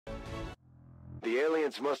The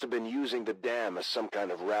aliens must have been using the dam as some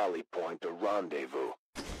kind of rally point or rendezvous.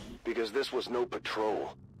 Because this was no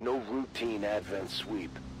patrol, no routine advent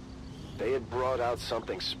sweep. They had brought out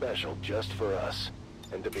something special just for us.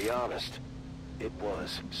 And to be honest, it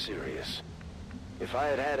was serious. If I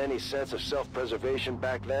had had any sense of self-preservation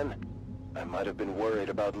back then, I might have been worried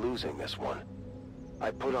about losing this one. I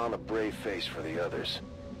put on a brave face for the others.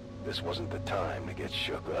 This wasn't the time to get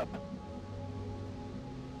shook up.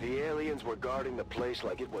 The aliens were guarding the place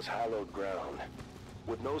like it was hallowed ground.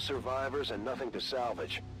 With no survivors and nothing to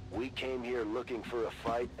salvage, we came here looking for a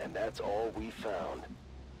fight, and that's all we found.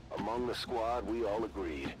 Among the squad, we all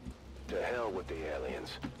agreed. To hell with the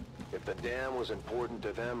aliens. If the dam was important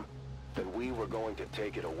to them, then we were going to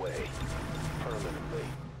take it away. Permanently.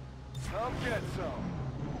 Come get some!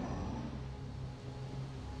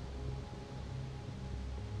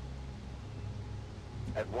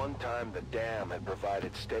 At one time, the dam had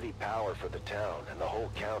provided steady power for the town and the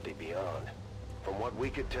whole county beyond. From what we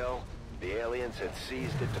could tell, the aliens had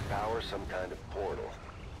seized it to power some kind of portal.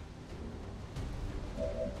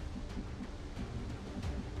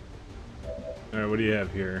 Alright, what do you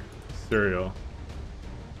have here? Cereal.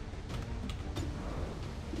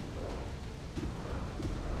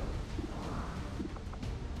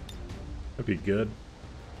 That'd be good.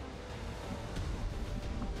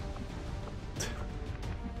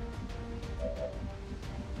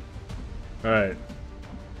 Alright.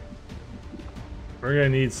 We're gonna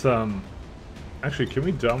need some... Actually, can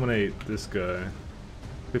we dominate this guy?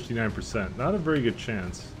 59%. Not a very good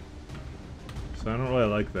chance. So I don't really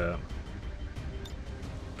like that.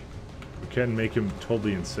 We can make him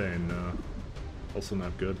totally insane. No. Also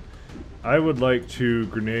not good. I would like to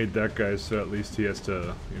grenade that guy so at least he has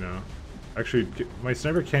to, you know... Actually, my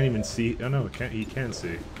sniper can't even see... Oh no, he can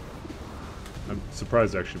see. I'm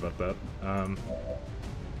surprised actually about that.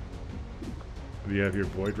 Do you have your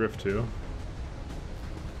Void Rift too?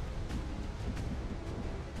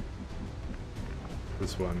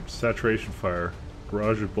 This one. Saturation fire.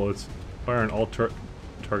 Barrage of bullets. Fire on all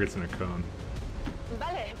targets in a cone.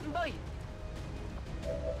 Vale, voy.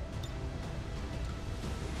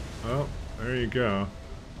 Oh, there you go.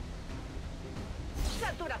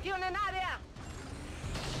 Saturación en área.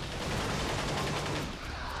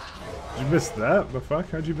 Did you miss that? The fuck?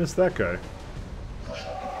 How'd you miss that guy?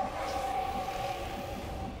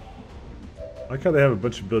 I like how they have a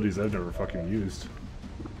bunch of abilities I've never fucking used.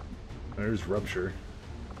 There's Rupture.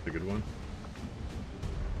 That's a good one.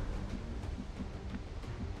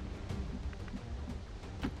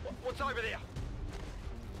 What's over there?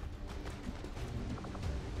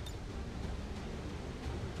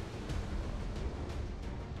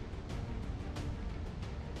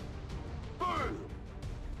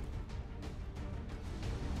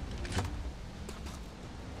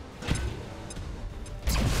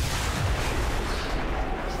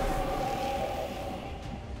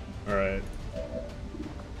 Alright.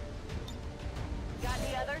 Got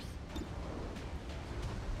any others?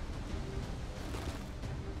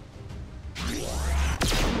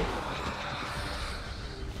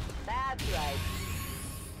 That's right.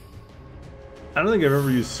 I don't think I've ever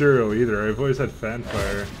used Serial either. I've always had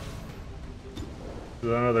Fanfire.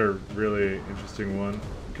 There's another really interesting one.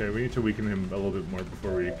 Okay, we need to weaken him a little bit more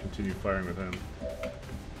before we continue firing with him.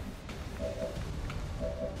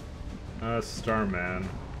 Starman.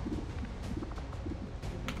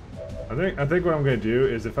 I think what I'm gonna do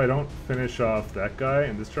is if I don't finish off that guy,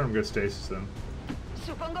 and this turn I'm gonna stasis him.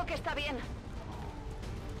 Supongo que está bien.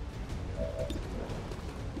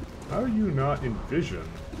 How are you not in vision?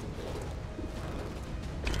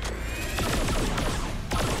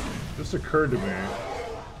 Just occurred to me.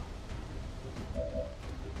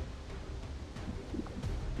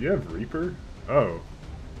 You have Reaper? Oh.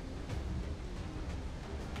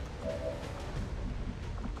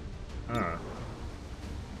 Ah.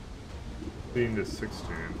 15 to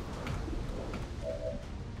 16.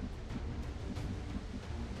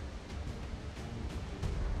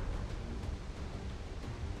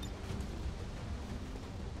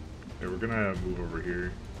 Okay, we're gonna move over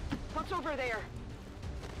here. What's over there?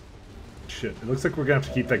 Shit, it looks like we're gonna have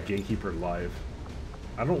to keep that gatekeeper alive.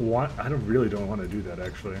 I really don't want to do that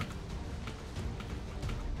actually.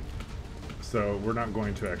 So we're not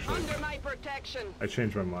going to actually. Under my protection. I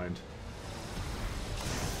changed my mind.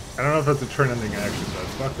 I don't know if that's a turn ending action, but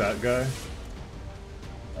fuck that guy.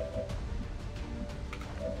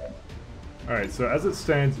 Alright, so as it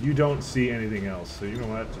stands, you don't see anything else. So you know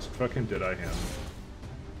what? Just fucking Deadeye him.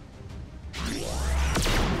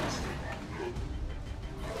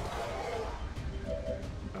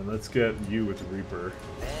 And let's get you with Reaper.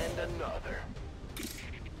 And another.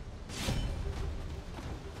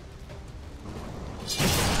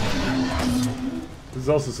 This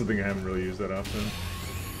is also something I haven't really used that often.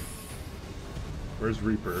 Where's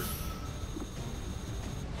Reaper?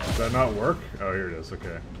 Does that not work? Oh, here it is,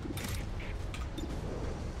 okay.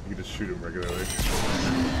 You can just shoot him regularly.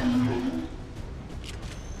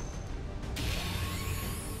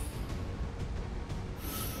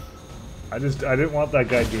 I didn't want that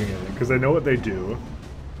guy doing anything, because I know what they do.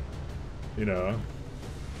 You know.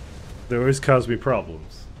 They always cause me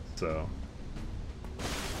problems, so.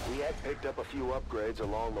 We had picked up a few upgrades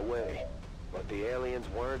along the way, but the aliens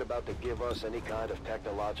weren't about to give us any kind of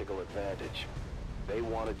technological advantage. They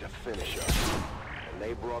wanted to finish us, and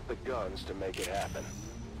they brought the guns to make it happen.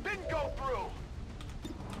 Didn't go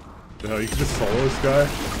through! The hell, you can just solo this guy?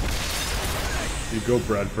 You go,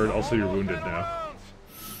 Bradford. Also, you're wounded now.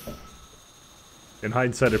 In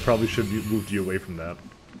hindsight, I probably should have moved you away from that.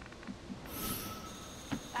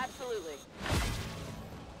 Absolutely.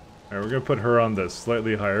 Alright, we're gonna put her on the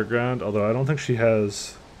slightly higher ground, although I don't think she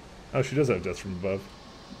has... Oh, she does have deaths from above.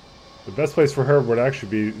 The best place for her would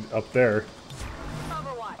actually be up there.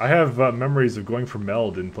 Overwatch. I have memories of going for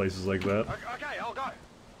meld in places like that. Okay, I'll go.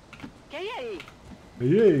 ¿Qué hay ahí?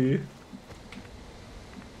 Yay!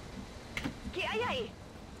 ¿Qué hay ahí?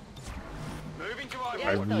 Moving to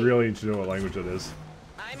I really need to know what language it is.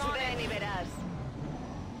 I'm on it.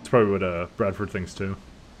 It's probably what Bradford thinks too.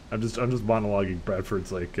 I'm just monologuing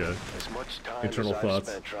Bradford's like As much time internal as I've thoughts.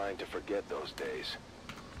 spent trying to forget those days,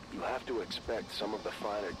 you have to expect some of the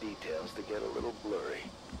finer details to get a little blurry.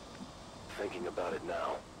 Thinking about it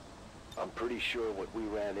now, I'm pretty sure what we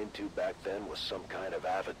ran into back then was some kind of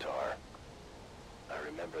avatar. I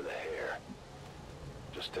remember the hair.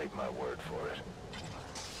 Just take my word for it.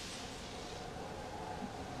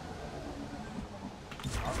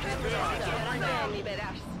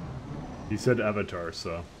 He said avatar,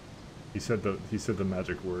 so he said the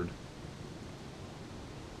magic word.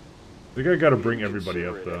 I think I gotta bring everybody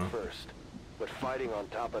up Consider it though. at first, but fighting on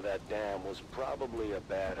top of that dam was probably a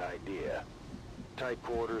bad idea. Tight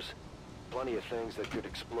quarters, plenty of things that could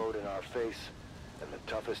explode in our face, and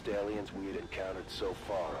the toughest aliens we had encountered so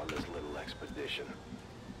far on this little expedition.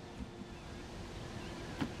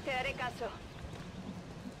 Te haré caso.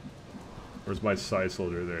 Where's my side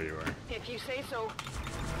soldier? There you are. If you say so.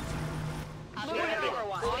 Moving on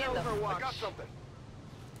Overwatch. I got something.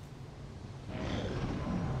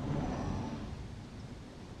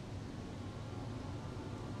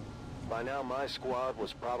 By now, my squad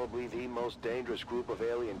was probably the most dangerous group of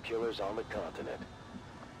alien killers on the continent.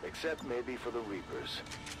 Except maybe for the Reapers.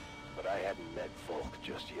 But I hadn't met Folk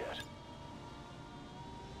just yet.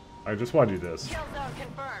 I just want to do this Kill zone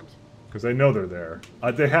confirmed. because I know they're there.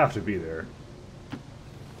 They have to be there.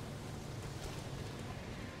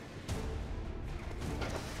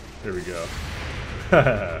 There we go.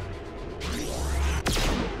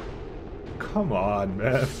 Come on,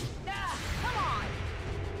 man. Come on.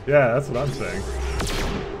 Yeah, that's what I'm saying.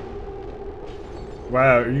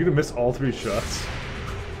 Wow, are you gonna miss all 3 shots?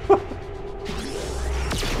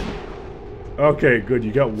 Okay, good,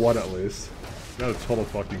 you got 1 at least. Not a total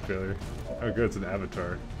fucking failure. Oh good, it's an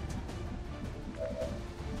avatar.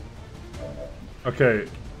 Okay,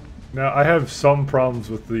 now I have some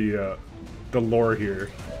problems with the lore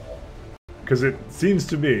here. Because it seems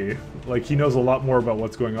to me like he knows a lot more about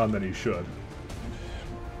what's going on than he should.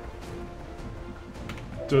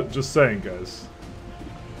 Just saying, guys.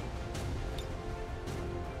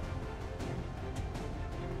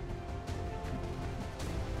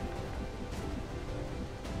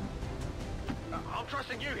 I'm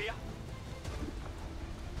trusting you here.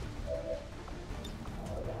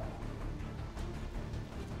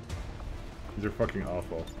 These are fucking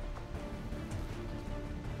awful.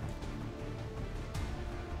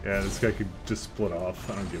 Yeah, this guy could just split off.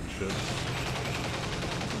 I don't give a shit.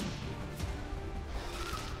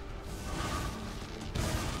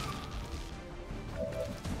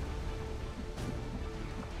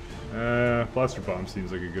 Blaster bomb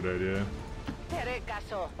seems like a good idea. Te haré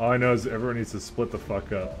caso. All I know is everyone needs to split the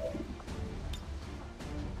fuck up.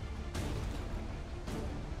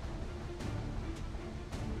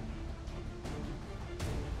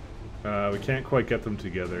 We can't quite get them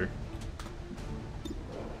together.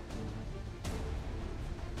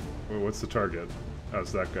 Wait, what's the target? Oh,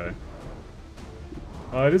 it's that guy.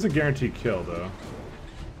 It is a guaranteed kill, though.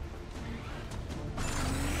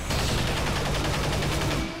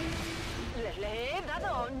 Le he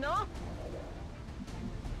dado, no?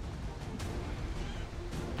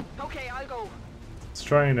 Okay, I'll go. Let's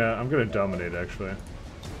try and, I'm gonna dominate, actually.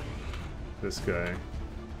 This guy.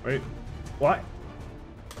 Wait. What?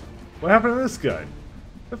 What happened to this guy?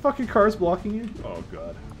 The fucking car's blocking you? Oh,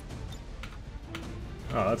 God.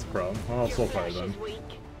 Oh, that's a problem. Well, I'll Your slow fire flash then. is weak.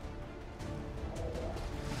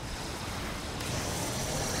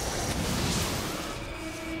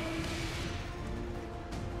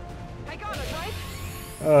 I got it,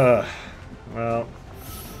 right? Well.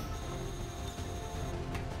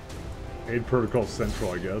 Aid Protocol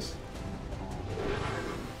Central, I guess.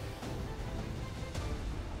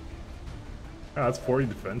 Ah, that's 40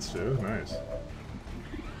 defense too. Nice.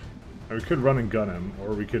 Now, we could run and gun him,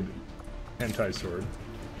 or we could hentai sword.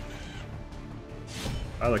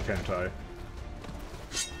 I like hentai.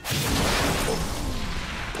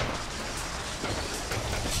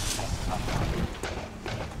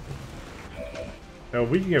 Now, if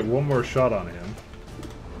we can get one more shot on him,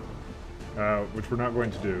 which we're not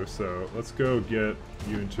going to do, so let's go get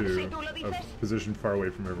you into a position far away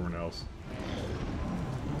from everyone else.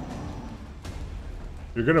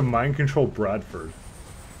 You're gonna mind control Bradford.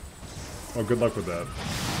 Oh, good luck with that.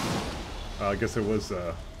 I guess it was,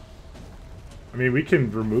 I mean, we can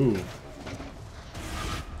remove.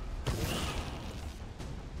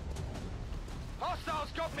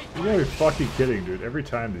 You gotta be fucking kidding, dude. Every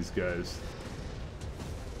time these guys.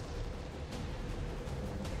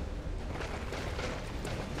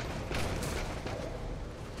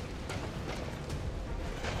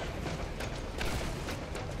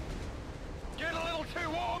 Get a little too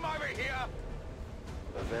warm over here.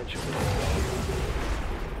 Eventually,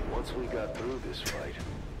 once we got through this fight,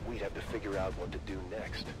 we'd have to figure out what to do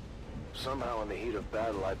next. Somehow in the heat of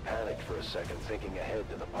battle, I panicked for a second, thinking ahead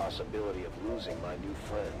to the possibility of losing my new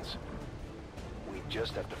friends. We'd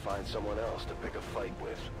just have to find someone else to pick a fight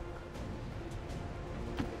with.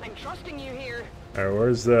 I'm trusting you here. Alright,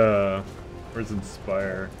 where's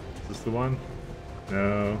Inspire? Is this the one?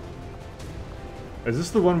 No. Is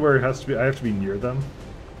this the one where it has to be, I have to be near them?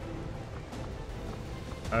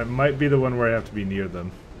 It might be the one where I have to be near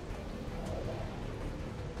them.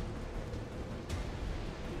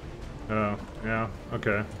 Oh, yeah,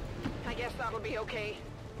 okay. I guess that'll be okay.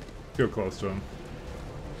 Go close to him.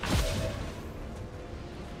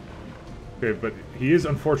 Okay, but he is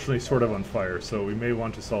unfortunately sort of on fire, so we may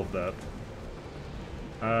want to solve that.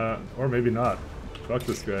 Or maybe not. Fuck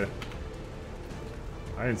this guy.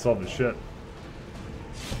 I ain't solved his shit.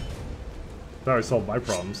 Thought I solved my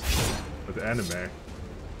problems with the anime.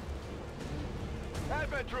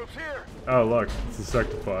 Advent troops here. Oh look, it's a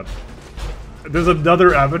sectopod. There's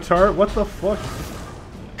another avatar? What the fuck?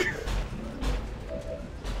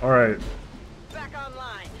 Alright. Back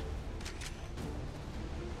online.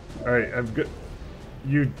 Alright, I'm good.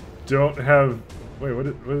 You don't have... Wait, what,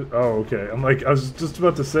 oh, okay. I'm like, I was just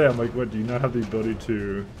about to say, I'm like, what, do you not have the ability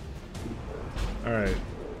to... Alright.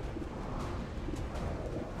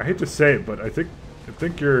 I hate to say it, but I think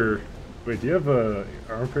you're... Wait, do you have a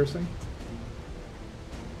armor piercing?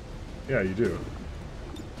 Yeah, you do.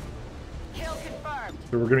 Kill confirmed.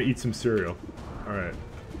 So we're gonna eat some cereal. Alright.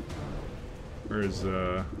 Where's,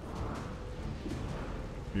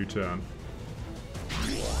 Newtown?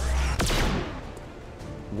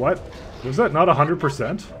 What? Was that not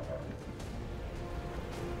 100%?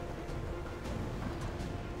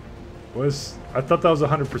 I thought that was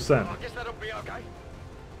 100%. I guess that'll be okay.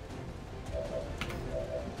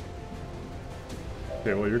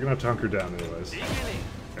 Okay, well, you're gonna have to hunker down anyways.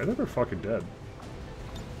 I think we're fucking dead.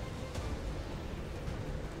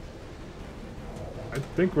 I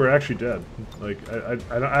think we're actually dead. Like,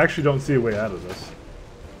 I actually don't see a way out of this.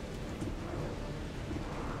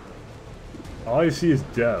 All I see is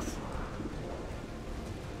death.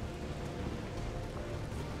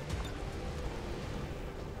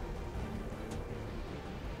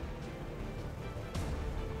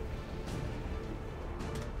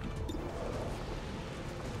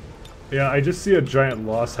 Yeah, I just see a giant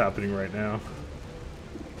loss happening right now.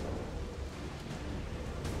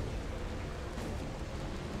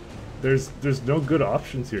 There's no good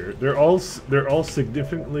options here. They're all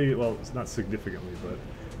significantly, well, it's not significantly, but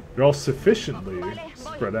they're all sufficiently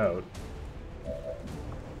spread out.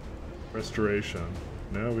 Restoration.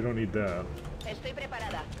 No, we don't need that. Estoy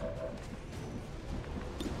preparada.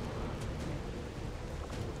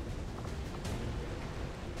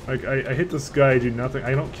 Like, I hit this guy, I do nothing.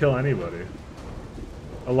 I don't kill anybody.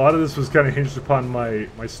 A lot of this was kind of hinged upon my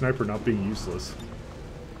sniper not being useless.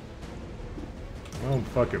 Well,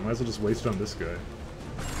 fuck it. Might as well just waste it on this guy.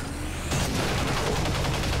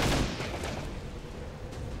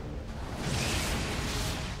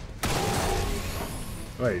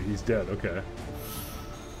 Wait, he's dead. Okay.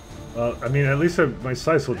 Well, I mean, at least my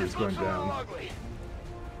side soldier's going down.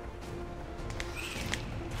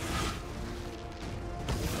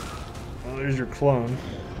 Well, there's your clone.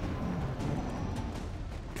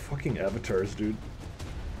 Fucking avatars, dude.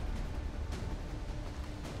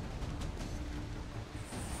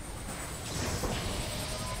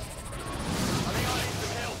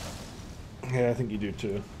 Yeah, I think you do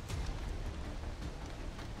too.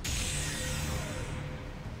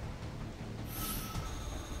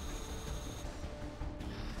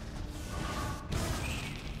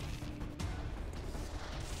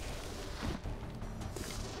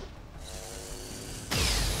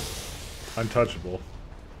 Untouchable.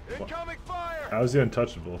 Incoming fire! How is he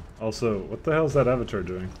untouchable? Also, what the hell is that avatar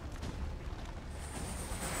doing?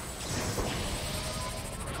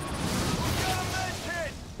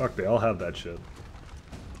 Fuck, they all have that shit.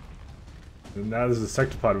 And now there's a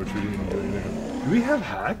sectopod, which we didn't even do anything. Do we have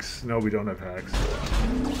hacks? No, we don't have hacks.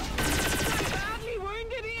 Badly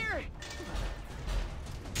wounded here.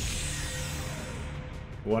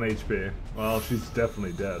 1 HP. Well, she's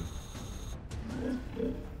definitely dead.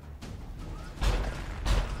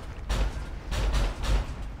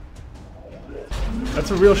 That's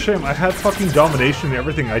a real shame. I had fucking domination and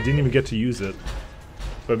everything. I didn't even get to use it.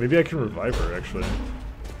 But maybe I can revive her, actually.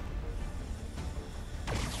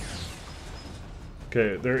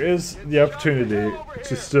 Okay, there is the opportunity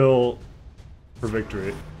to still... for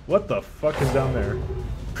victory. What the fuck is down there?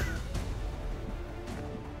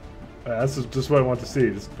 That's just what I want to see.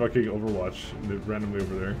 Just fucking Overwatch randomly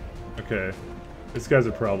over there. Okay. This guy's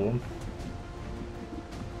a problem.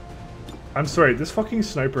 I'm sorry, this fucking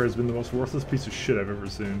sniper has been the most worthless piece of shit I've ever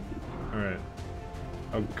seen. Alright.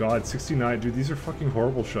 Oh god, 69. Dude, these are fucking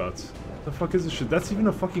horrible shots. What the fuck is this shit? That's even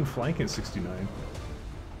a fucking flank at 69.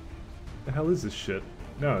 The hell is this shit?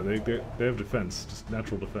 No, they have defense. Just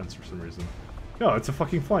natural defense for some reason. No, it's a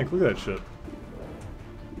fucking flank. Look at that shit.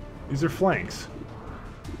 These are flanks.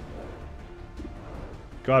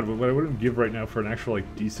 God, what I wouldn't give right now for an actual,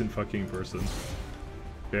 like, decent fucking person.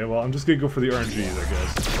 Okay, well, I'm just gonna go for the RNGs, I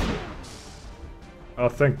guess. Oh,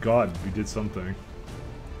 thank God we did something.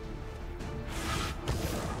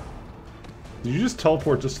 Did you just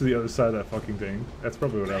teleport just to the other side of that fucking thing? That's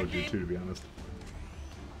probably what I would do too, to be honest.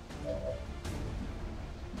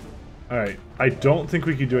 Alright, I don't think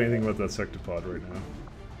we can do anything about that sectopod right now.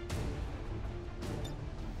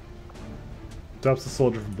 Stops the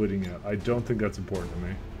soldier from bleeding out. I don't think that's important to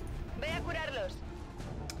me.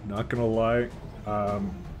 Not gonna lie.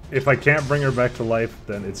 If I can't bring her back to life,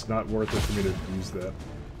 then it's not worth it for me to use that.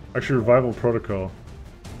 Actually, revival protocol.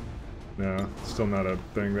 No, still not a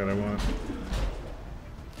thing that I want.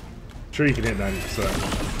 Sure, you can hit 90%.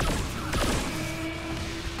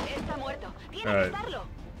 Alright.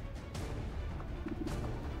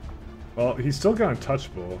 Well, he's still got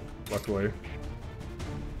untouchable, luckily.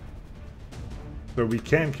 So we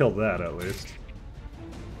can kill that, at least.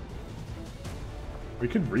 We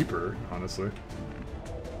could Reaper, honestly.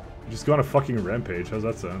 Just go on a fucking rampage. How's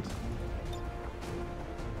that sound?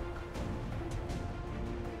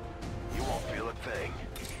 You won't feel a thing.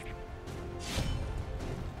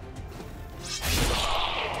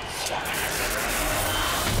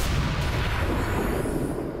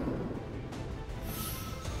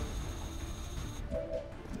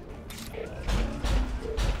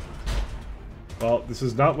 Well, this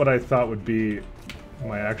is not what I thought would be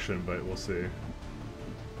my action, but we'll see.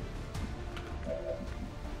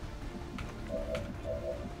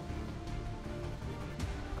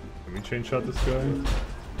 Can we chain shot this guy?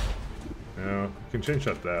 No, we can chain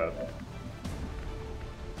shot that.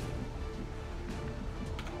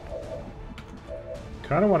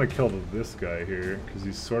 Kinda want to kill this guy here, because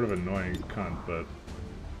he's sort of annoying cunt, but...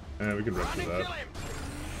 Eh, we can rush with that.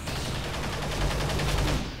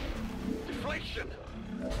 Deflection.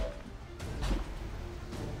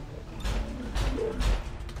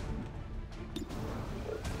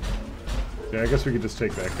 Yeah, I guess we could just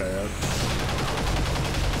take that guy out.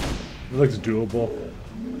 It looks doable.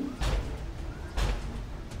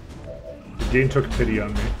 The game took pity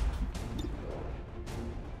on me.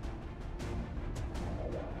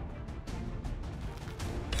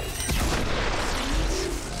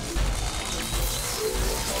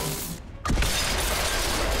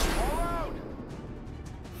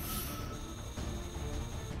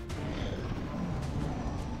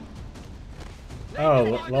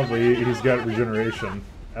 Oh, lovely. He's got regeneration.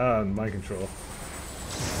 Ah, and mind control.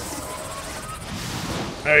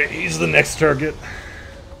 Alright, he's the next target.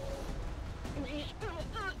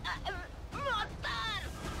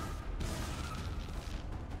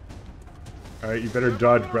 Alright, you better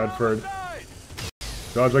dodge, Bradford.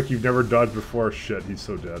 Dodge like you've never dodged before. Shit, he's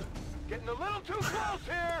so dead. Getting a little too close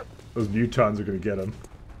here. Those mutons are gonna get him.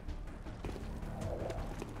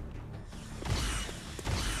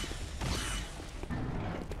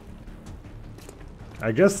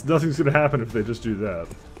 I guess nothing's gonna happen if they just do that.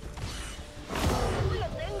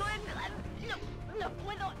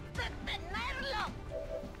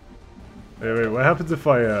 Wait, what happens if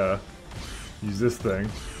I, Use this thing.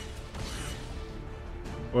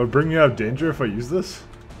 Will it bring me out of danger if I use this?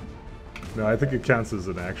 No, I think it counts as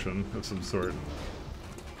an action of some sort.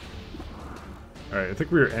 Alright, I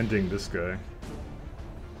think we are ending this guy.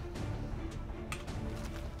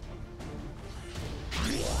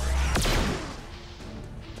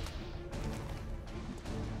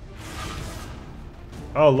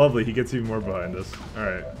 Oh, lovely. He gets even more behind us.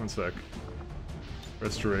 Alright, one sec.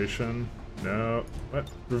 Restoration. No. What?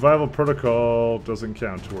 Revival protocol doesn't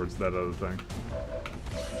count towards that other thing.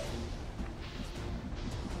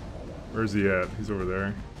 Where's he at? He's over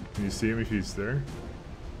there. Can you see him if he's there?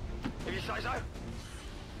 If you say so.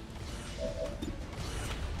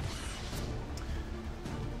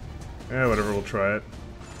 Yeah, whatever, we'll try it.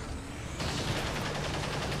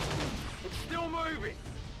 It's still moving.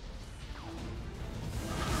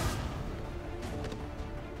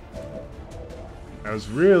 I was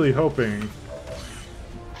really hoping...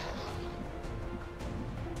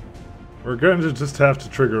 We're going to just have to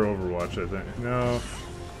trigger Overwatch, I think. No.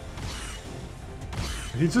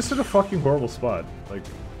 He's just in a fucking horrible spot. Like,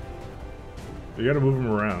 you gotta move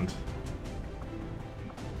him around.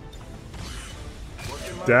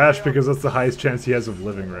 Dash, because that's the highest chance he has of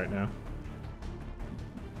living right now.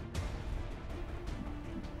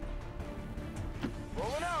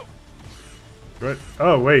 Rolling out. What?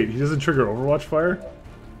 Oh, wait, he doesn't trigger Overwatch fire?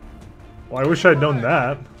 Well, I wish I'd known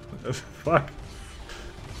that. Fuck.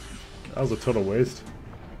 That was a total waste.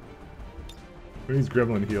 Who needs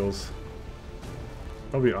Gremlin heals?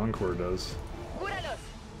 Probably Encore does.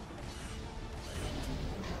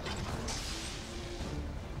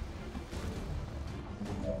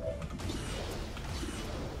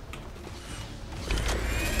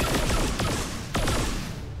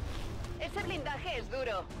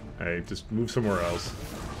 Hey, just move somewhere else.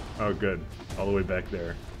 Oh, good. All the way back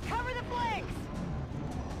there. Cover the flanks.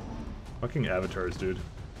 Fucking avatars, dude.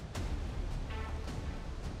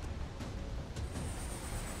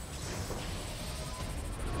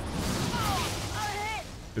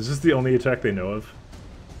 Is this the only attack they know of?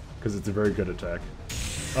 Because it's a very good attack.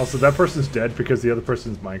 Also, that person's dead because the other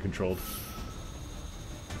person's mind controlled.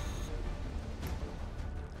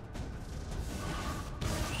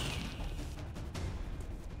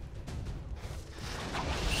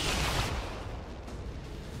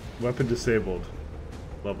 Weapon disabled.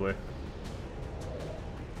 Lovely.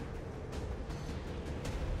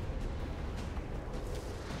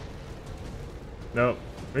 No,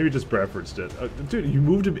 maybe just Bradford's dead. Dude, you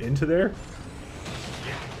moved him into there?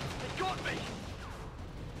 They got me.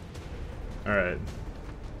 Alright.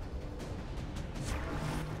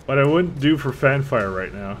 But I wouldn't do for fanfire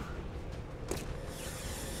right now.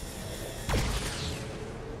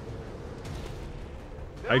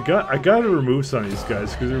 I gotta remove some of these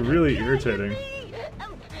guys because they're really irritating.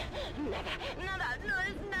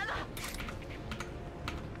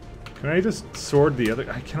 Can I just sword the other?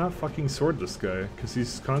 I cannot fucking sword this guy because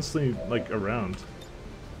he's constantly like around.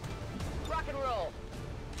 Rock and roll.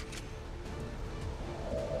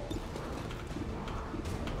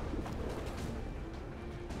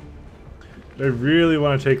 I really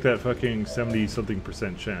want to take that fucking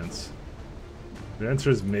 70-something% chance. The answer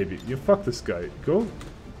is maybe. You fuck this guy. Go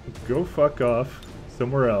fuck off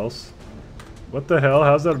somewhere else. What the hell?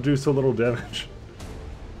 How's that do so little damage?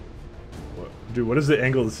 Dude, what is the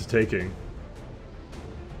angle this is taking?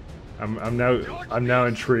 I'm now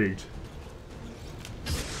intrigued.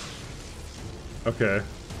 Okay.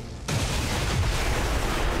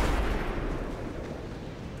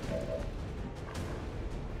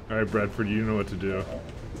 Alright, Bradford, you know what to do.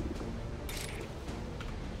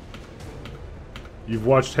 You've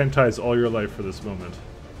watched hentais all your life for this moment.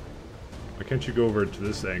 Why can't you go over to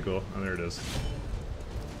this angle? Oh, there it is.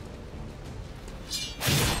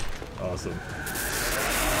 Awesome.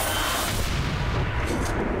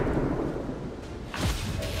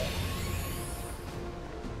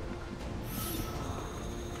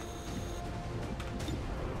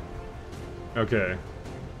 Okay.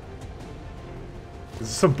 Is this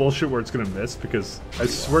some bullshit where it's gonna miss? Because I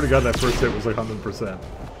swear to God that first hit was like 100%.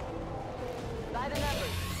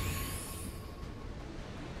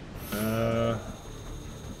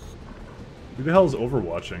 Who the hell is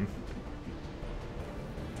overwatching?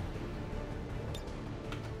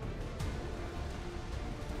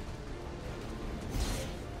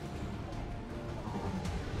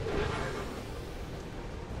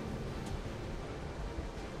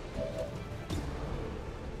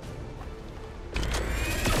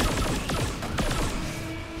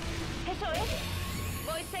 Eso es.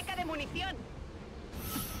 Voy seca de munición.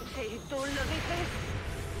 Si tú lo dices.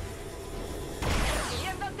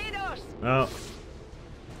 Recibiendo tiros. No.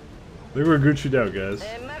 They were Gucci'd out, guys.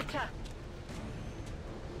 En marcha.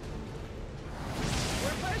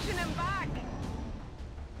 We're pushing him back.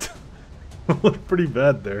 Looked pretty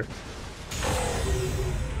bad there.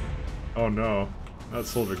 Oh no, that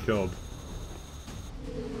soldier killed.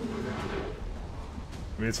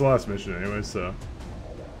 I mean, it's the last mission anyway, so.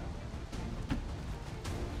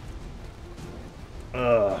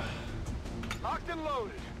 Locked and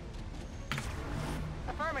loaded.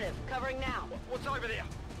 Affirmative. Covering now. What's over there?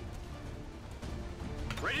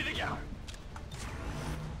 Ready to go.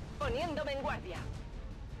 Poniéndome en guardia.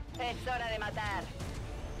 Es hora de matar.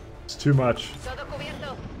 It's too much. Todo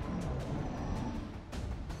cubierto.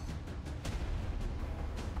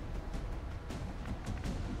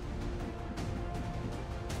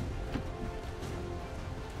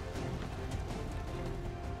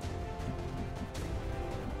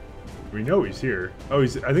 We know he's here. Oh, I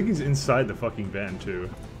think he's inside the fucking van too.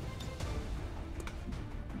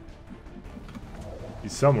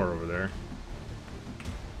 He's somewhere over there.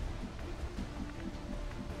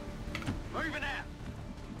 Moving out.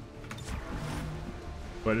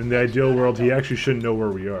 But in the ideal world, he actually shouldn't know where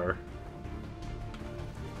we are.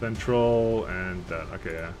 Central and that.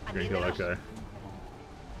 Okay, yeah. I'm gonna kill that guy.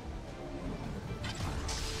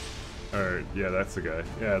 Alright, yeah, that's the guy.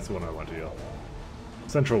 Yeah, that's the one I want to heal.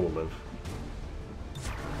 Central will live.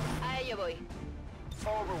 A ello voy.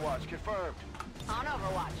 Overwatch confirmed. On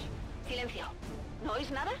Overwatch. Silencio. ¿No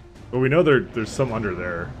oís nada? But we know there's some under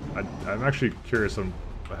there. I'm actually curious on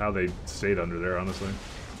how they stayed under there, honestly.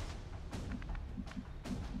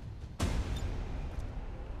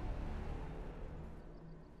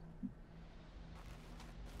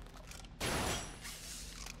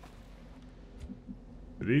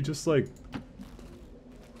 Did he just like... What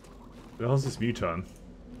the hell is this muton?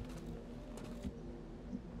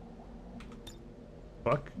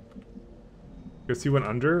 Fuck. Guess he went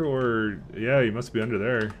under, or... Yeah, he must be under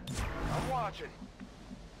there. I'm watching.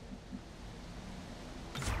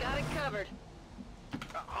 Got it covered.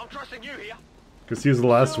 I'm trusting you here. Because he was the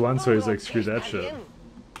last one, so he's like, screw that Está shit. bien.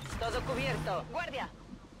 Todo cubierto. Guardia.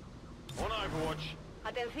 On Overwatch.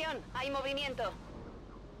 Atención. Hay movimiento.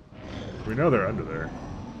 We know they're under there.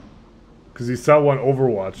 Because he saw one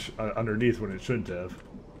Overwatch underneath when it shouldn't have.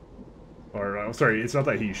 Or, sorry, it's not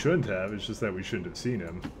that he shouldn't have, it's just that we shouldn't have seen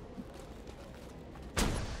him.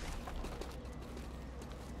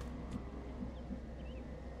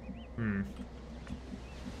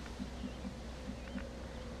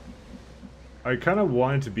 I kind of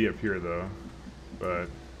wanted to be up here, though. But,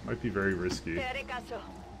 might be very risky. Te haré caso.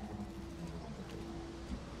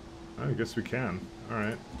 I guess we can.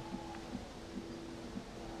 Alright.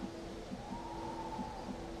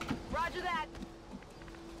 Roger that.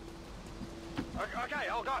 Okay,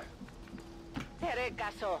 I'll go. Te haré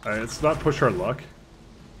caso. Alright, let's not push our luck.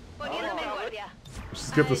 Poniéndome en guardia. Let's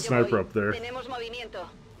just get the A ello sniper voy. up there. Tenemos movimiento.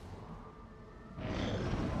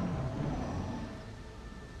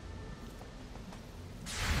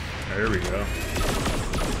 There we go.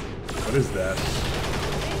 What is that?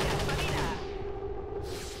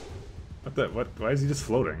 What the? What? Why is he just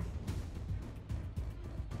floating?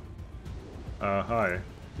 Hi.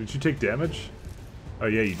 Did you take damage? Oh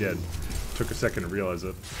yeah, you did. Took a second to realize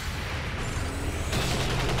it.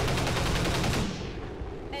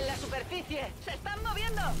 En la superficie. Se están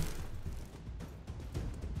moviendo.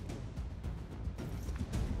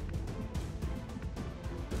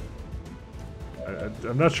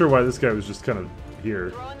 I'm not sure why this guy was just kind of here.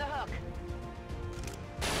 Throwing the hook.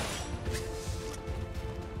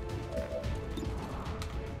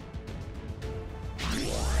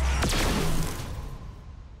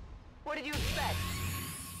 What did you expect?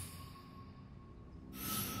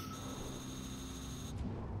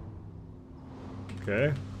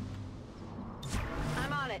 Okay.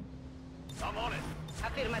 I'm on it. I'm on it.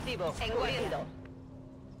 Afirmativo. Enguardiendo.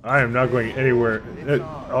 I am not going anywhere.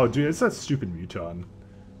 Oh, dude, it's that stupid muton.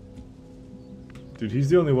 Dude, he's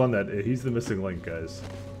the only one that... He's the missing link, guys.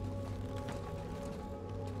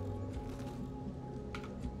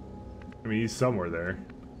 I mean, he's somewhere there.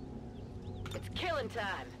 It's killing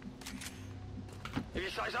time. If you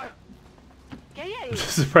say so. ¿Qué hay I'm ahí?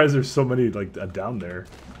 just surprised there's so many, like, down there.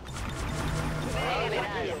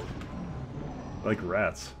 General. Like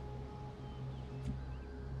rats.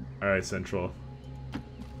 Alright, Central.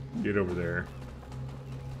 Get over there.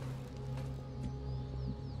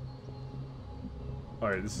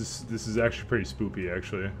 Alright, this is actually pretty spoopy,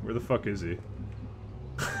 actually. Where the fuck is he?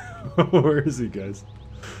 Where is he, guys?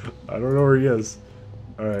 I don't know where he is.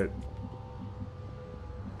 Alright.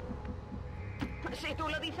 Si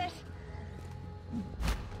tú lo dices.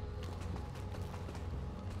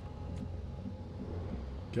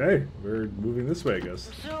 Okay, we're moving this way, I guess.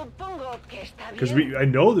 Supongo que está Because bien. I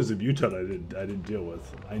know there's a mutant I didn't deal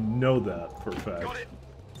with. I know that for a fact. Got it.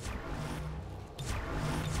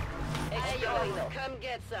 Hey, yo, come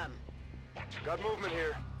get some. Got movement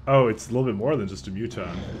here. Oh, it's a little bit more than just a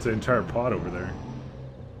mutant. It's an entire pod over there.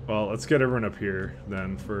 Well, let's get everyone up here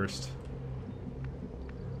then first.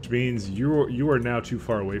 Which means you are now too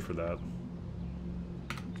far away for that.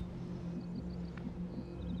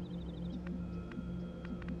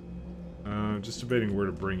 Just debating where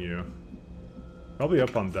to bring you. Probably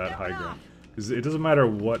up on that high ground. Because it doesn't matter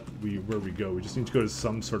where we go, we just need to go to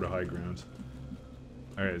some sort of high ground.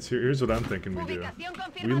 Alright, so here's what I'm thinking we do. Ubicación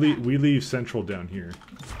confirmada. We leave Central down here.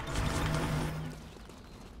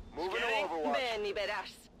 Moving to Overwatch. Ven y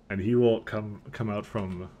verás. And he will come out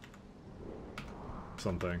from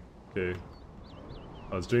something. Okay.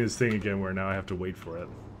 I was doing this thing again where now I have to wait for it.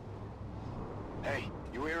 Hey,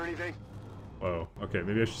 you hear anything? Whoa. Okay,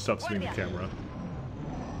 maybe I should stop spinning the camera.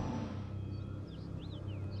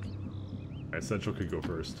 Alright, Central could go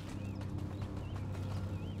first.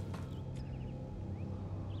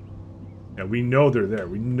 Yeah, we know they're there.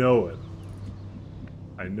 We know it.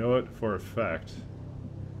 I know it for a fact.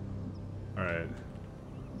 Alright.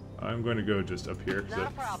 I'm going to go just up here because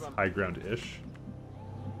Not a that's problem. high ground-ish.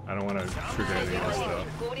 I don't want to trigger anything else though.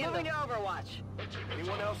 Moving to Overwatch.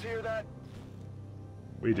 Anyone else hear that?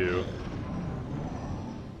 We do.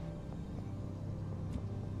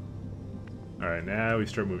 Alright, now we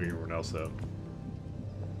start moving everyone else up.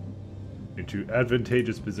 Into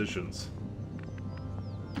advantageous positions.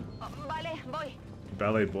 Vale, voy.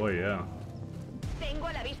 Ballet boy, yeah. Tengo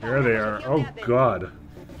a la vista There una they are. posición Oh de ataque. god.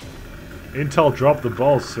 Intel dropped the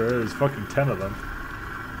balls, sir. There's fucking 10 of them.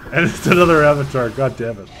 And it's another avatar, god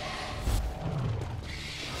damn it.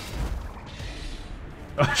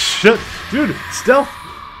 Oh shit! Dude, stealth!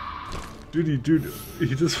 Dude, he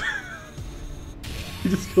just... he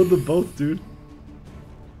just killed them both, dude.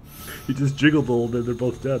 He just jiggled a little bit, they're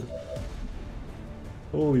both dead.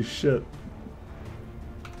 Holy shit.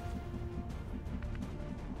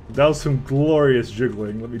 That was some glorious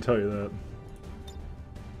jiggling, let me tell you that.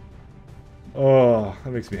 Oh,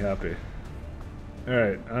 that makes me happy.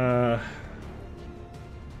 Alright,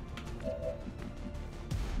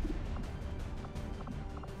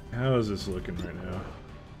 how is this looking right now?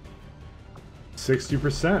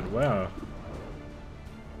 60%, wow.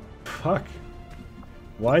 Fuck.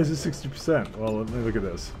 Why is it 60%? Well, let me look at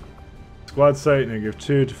this. Squad sight,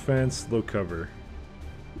 -2, defense, low cover.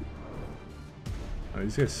 Oh,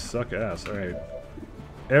 these guys suck ass, alright.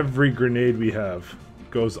 Every grenade we have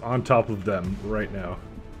goes on top of them right now.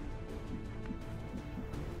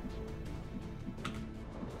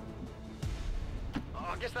 Oh,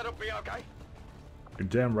 I guess that'll be okay. You're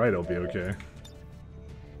damn right I'll be okay.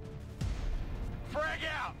 Frag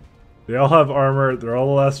out! They all have armor, they're all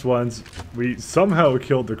the last ones. We somehow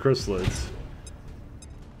killed the crysalids.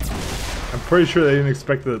 I'm pretty sure they didn't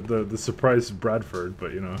expect the surprise Bradford,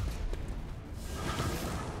 but you know.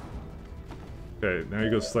 Okay, now he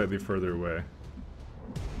goes slightly further away.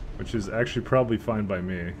 Which is actually probably fine by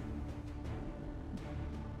me.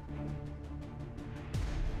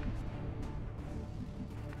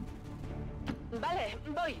 Vale,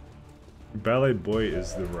 voy. Ballet boy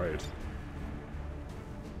is the right.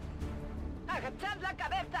 Agachad la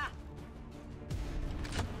cabeza.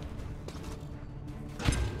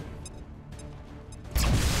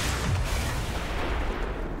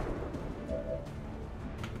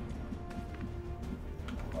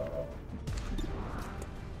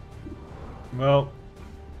 Well,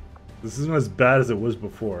 this isn't as bad as it was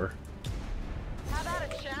before. How about a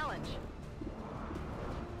challenge?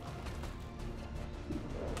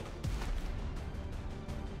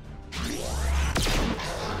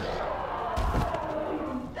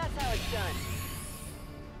 That's how it's done.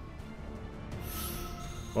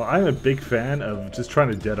 Well, I'm a big fan of just trying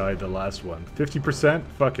to dead-eye the last one. 50%?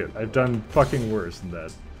 Fuck it. I've done fucking worse than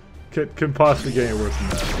that. Can possibly get any worse than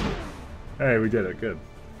that. Hey, we did it. Good.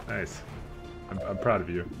 Nice. I'm proud of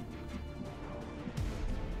you.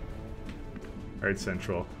 Alright,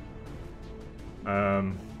 Central.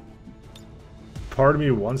 Part of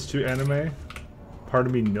me wants to anime. Part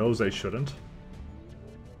of me knows I shouldn't.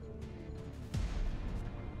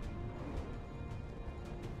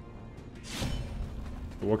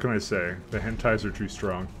 But what can I say? The hentais are too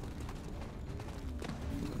strong.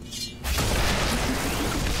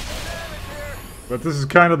 But this is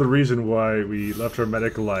kind of the reason why we left our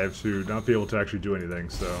medic alive, to not be able to actually do anything,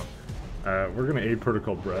 so... we're gonna aid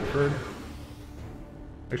Protocol Bradford.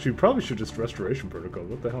 Actually, we probably should just Restoration Protocol.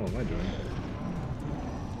 What the hell am I doing?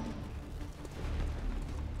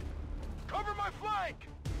 Cover my flank!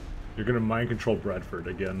 You're gonna mind control Bradford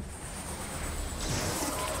again.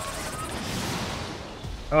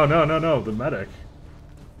 Oh no, no, no, the medic.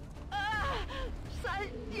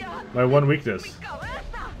 My one weakness.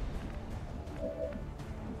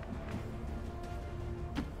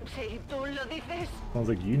 Sounds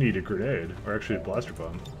like you need a grenade, or actually a blaster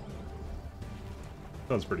bomb.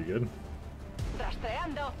 Sounds pretty good.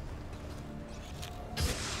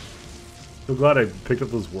 So glad I picked up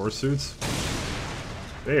those war suits.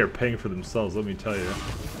 They are paying for themselves, let me tell you.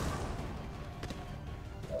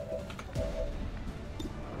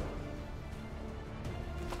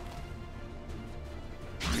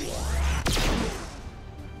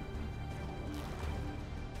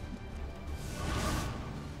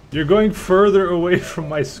 You're going further away from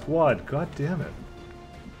my squad. God damn it.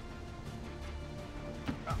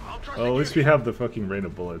 Well, at least we have the fucking rain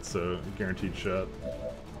of bullets, so guaranteed shot.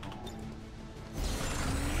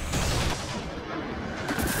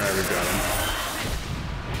 Alright, we got him.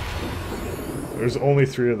 There's only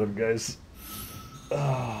 3 of them, guys.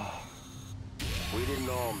 We didn't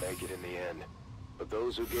all make it in the end, but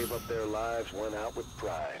those who gave up their lives went out with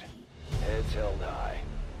pride, heads held high.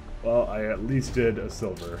 Well, I at least did a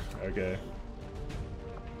silver. Okay.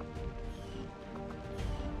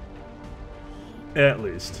 At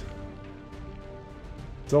least.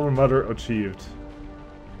 Silver Mother achieved.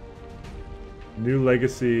 New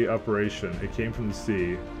legacy operation. It came from the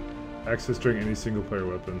sea. Access during any single player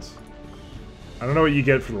weapons. I don't know what you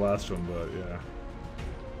get for the last one, but yeah.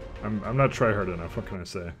 I'm not tryhard enough, what can I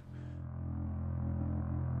say?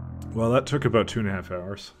 Well, that took about 2.5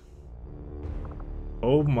 hours.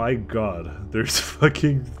 Oh my god, there's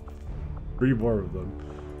fucking 3 more of them.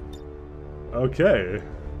 Okay.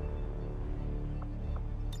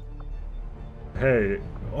 Hey,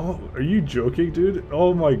 oh, are you joking, dude?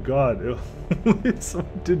 Oh my god,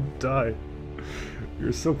 someone didn't die.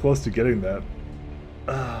 You're so close to getting that.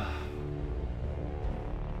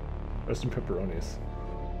 Rest in pepperonis.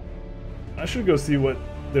 I should go see what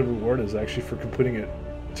the reward is actually for completing it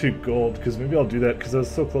to gold, because maybe I'll do that because I was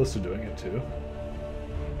so close to doing it too.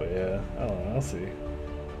 But yeah, I don't know, I'll see.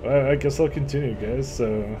 Well, I guess I'll continue, guys,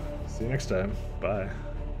 so see you next time. Bye.